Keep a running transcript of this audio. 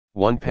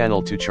One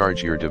panel to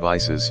charge your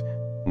devices.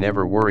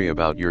 Never worry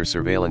about your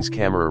surveillance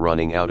camera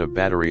running out of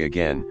battery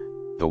again.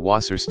 The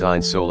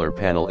Wasserstein solar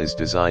panel is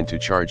designed to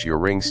charge your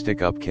Ring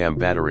Stick-Up Cam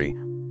battery,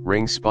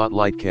 Ring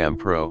Spotlight Cam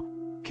Pro,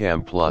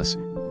 Cam Plus,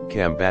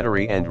 Cam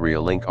battery and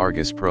Realink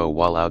Argus Pro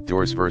while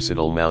outdoors.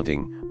 Versatile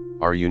mounting.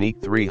 Our unique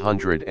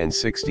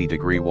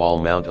 360-degree wall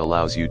mount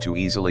allows you to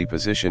easily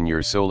position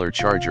your solar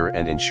charger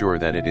and ensure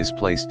that it is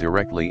placed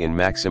directly in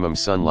maximum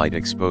sunlight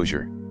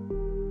exposure.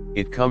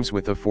 It comes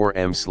with a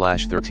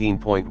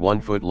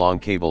 4M/13.1 foot long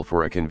cable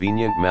for a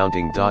convenient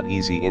mounting.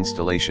 Easy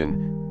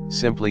installation.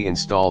 Simply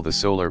install the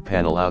solar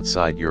panel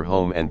outside your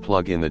home and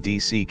plug in the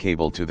DC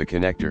cable to the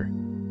connector.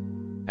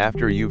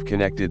 After you've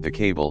connected the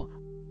cable,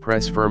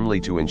 press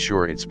firmly to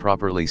ensure it's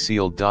properly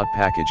sealed.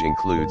 Package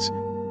includes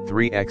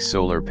 3x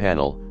solar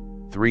panel,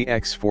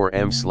 3x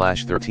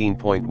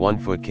 4M/13.1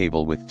 foot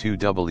cable with 2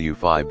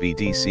 W5B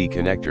DC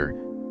connector,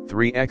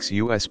 3x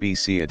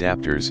USB-C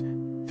adapters,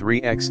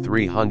 3x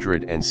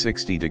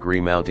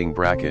 360-degree mounting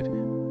bracket,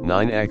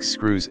 9x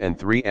screws and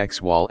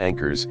 3x wall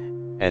anchors,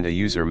 and a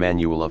user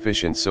manual.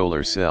 Efficient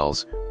solar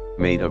cells.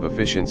 Made of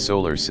efficient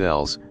solar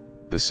cells,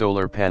 the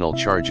solar panel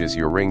charges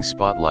your Ring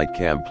Spotlight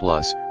Cam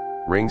Plus,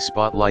 Ring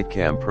Spotlight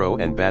Cam Pro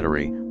and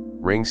battery,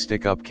 Ring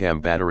Stick-Up Cam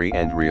battery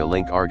and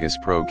Realink Argus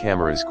Pro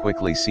cameras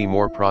quickly. See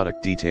more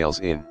product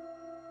details in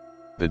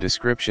the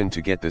description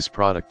to get this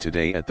product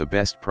today at the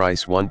best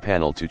price. One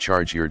panel to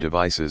charge your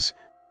devices.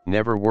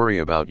 Never worry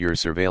about your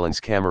surveillance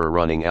camera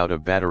running out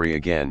of battery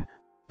again.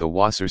 The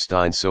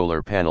Wasserstein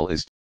solar panel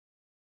is